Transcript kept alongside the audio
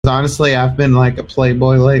honestly, I've been like a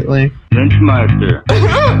playboy lately. Lynchmeister.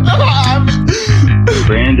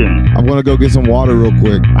 Brandon. I'm gonna go get some water real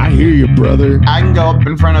quick. I hear you, brother. I can go up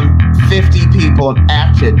in front of 50 people and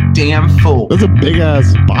act a damn fool. That's a big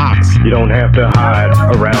ass box. You don't have to hide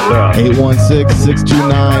around us.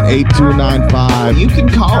 816-629-8295. You can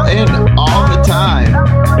call in all the time.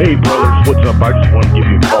 Hey, brothers, what's up? I just want to give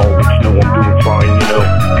you a call. Let you know I'm doing fine, you know.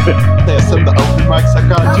 There's some of the open mics I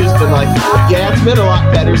got just been like, yeah, it's been a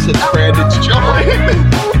lot better since Brandon's joined.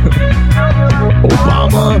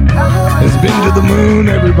 Obama has been to the moon,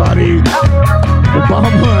 everybody.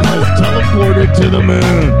 Obama has teleported to the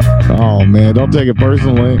moon. Oh, man, don't take it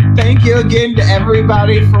personally. Thank you again to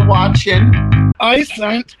everybody for watching. I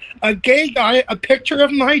sent a gay guy a picture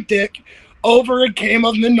of my dick over a game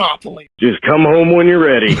of Monopoly. Just come home when you're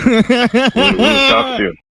ready. We'll talk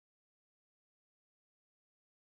soon.